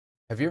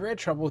Have you ever had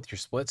trouble with your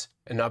splits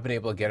and not been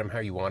able to get them how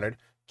you wanted?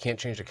 Can't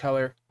change the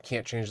color,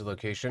 can't change the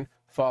location?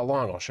 Follow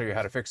along, I'll show you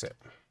how to fix it.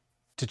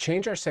 To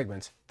change our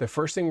segments, the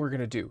first thing we're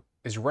going to do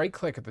is right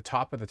click at the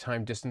top of the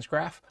time distance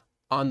graph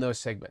on those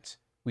segments.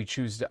 We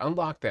choose to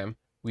unlock them,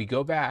 we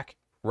go back,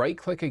 right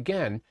click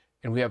again,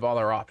 and we have all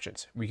our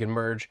options. We can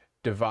merge,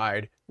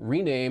 divide,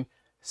 rename,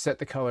 set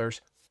the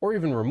colors, or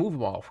even remove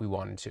them all if we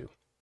wanted to.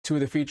 Two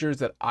of the features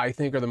that I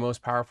think are the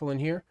most powerful in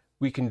here,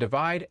 we can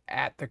divide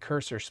at the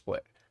cursor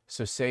split.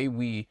 So say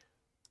we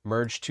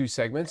merge two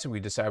segments and we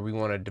decide we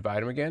want to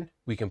divide them again,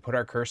 we can put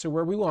our cursor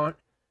where we want,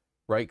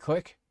 right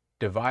click,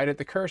 divide at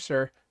the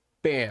cursor,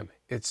 bam,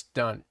 it's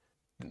done.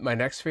 My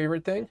next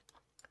favorite thing,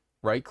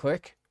 right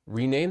click,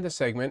 rename the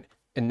segment,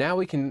 and now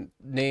we can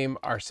name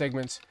our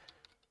segments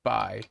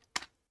by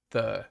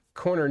the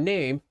corner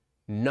name,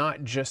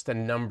 not just a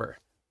number.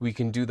 We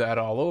can do that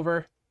all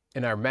over,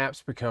 and our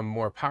maps become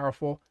more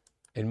powerful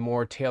and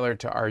more tailored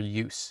to our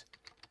use.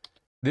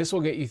 This will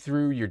get you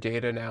through your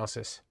data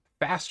analysis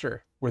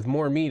faster with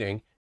more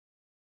meaning